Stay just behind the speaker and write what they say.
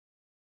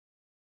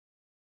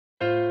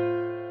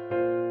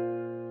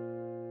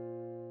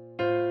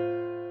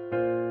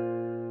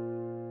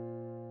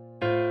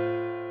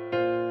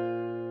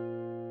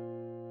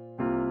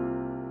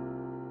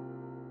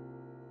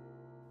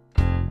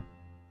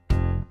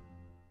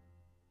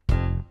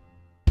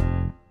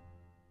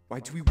Why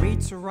do we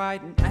wait to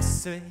write an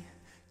essay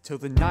till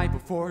the night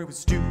before it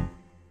was due?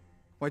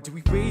 Why do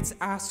we wait to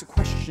ask a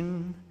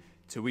question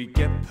till we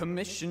get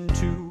permission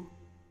to?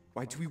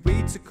 Why do we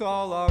wait to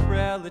call our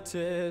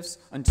relatives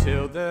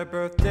until their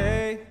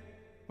birthday?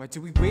 Why do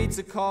we wait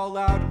to call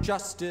out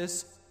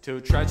justice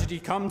till tragedy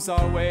comes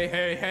our way?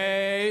 Hey,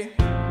 hey.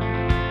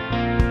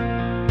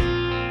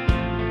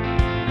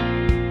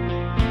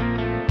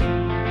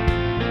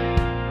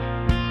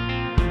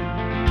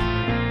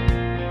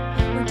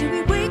 Why do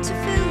we wait to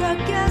fill our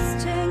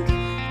gas tank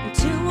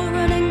until we're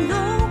running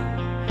low?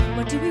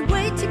 Why do we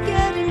wait to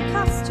get in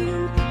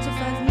costume till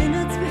 5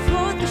 minutes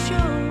before the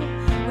show?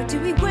 Why do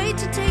we wait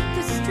to take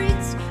the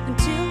streets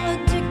until a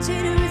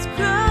dictator is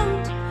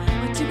crowned?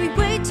 Why do we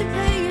wait to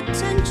pay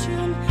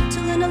attention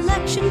till an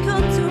election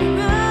comes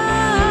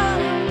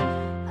around?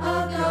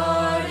 A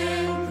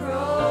garden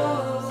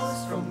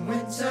grows from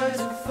winter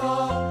to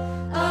fall.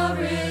 A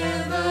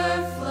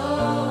river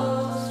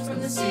flows from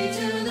the sea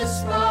to the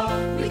sprawl.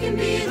 We can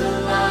be the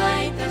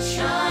light that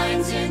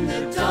shines in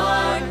the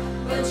dark,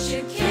 but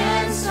you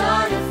can't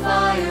start a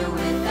fire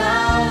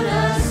without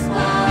a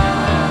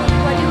spark.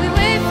 Why do we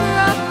wait for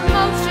a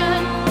promotion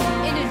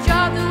in a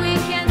job that we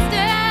can't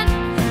stand?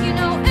 You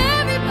know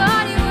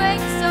everybody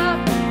wakes up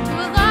to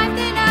a life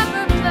they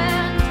never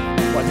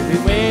planned. Why do we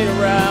wait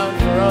around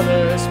for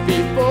others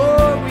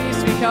before we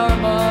speak our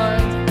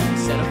mind?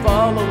 Instead of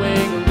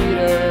following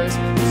leaders,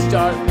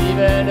 start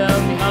leaving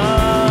them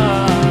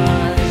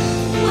behind.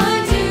 Why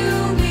do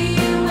we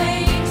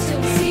wait till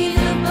we see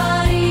the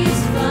bodies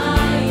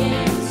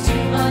flying to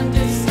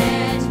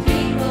understand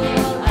people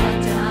are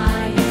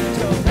dying?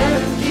 Don't let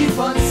them keep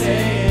on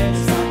saying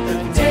it's not the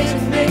day to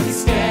make a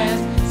stand.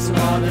 So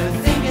while they're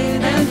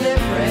thinking and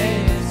they're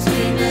praying,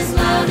 Scream as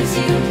loud as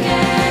you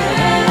can.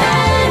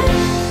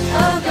 A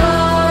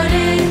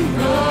garden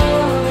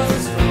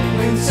grows from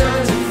winter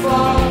to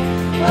fall.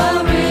 A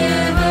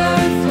river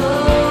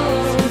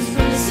flows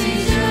from the sea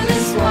to the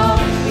squall.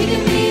 We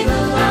can be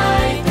the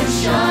light that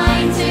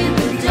shines in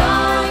the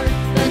dark,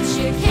 but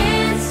you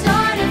can't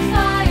start a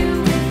fire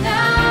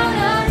without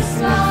a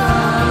spark.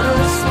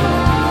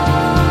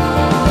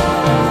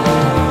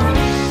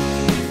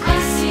 I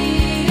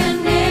see a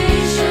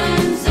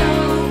nation's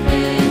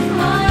open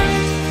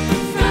heart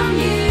from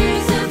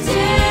years of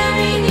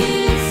tearing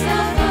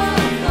itself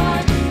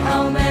apart.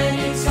 How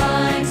many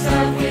times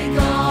have we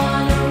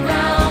gone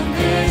around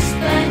this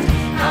bend?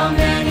 How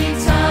many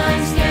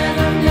times can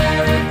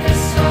America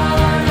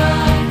start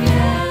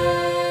again?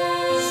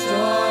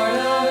 Start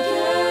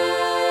again.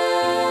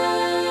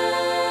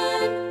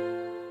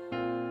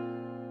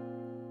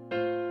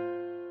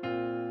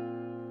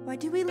 Why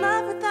do we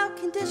love without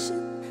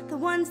condition the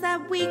ones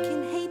that we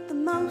can hate the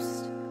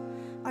most?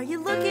 Are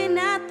you looking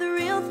at the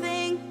real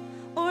thing,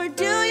 or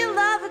do you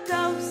love a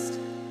ghost?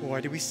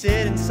 Why do we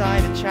sit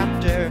inside a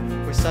chapter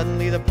where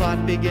suddenly the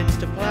plot begins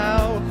to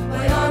plow?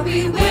 Why are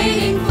we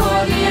waiting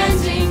for the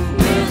ending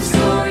where the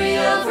story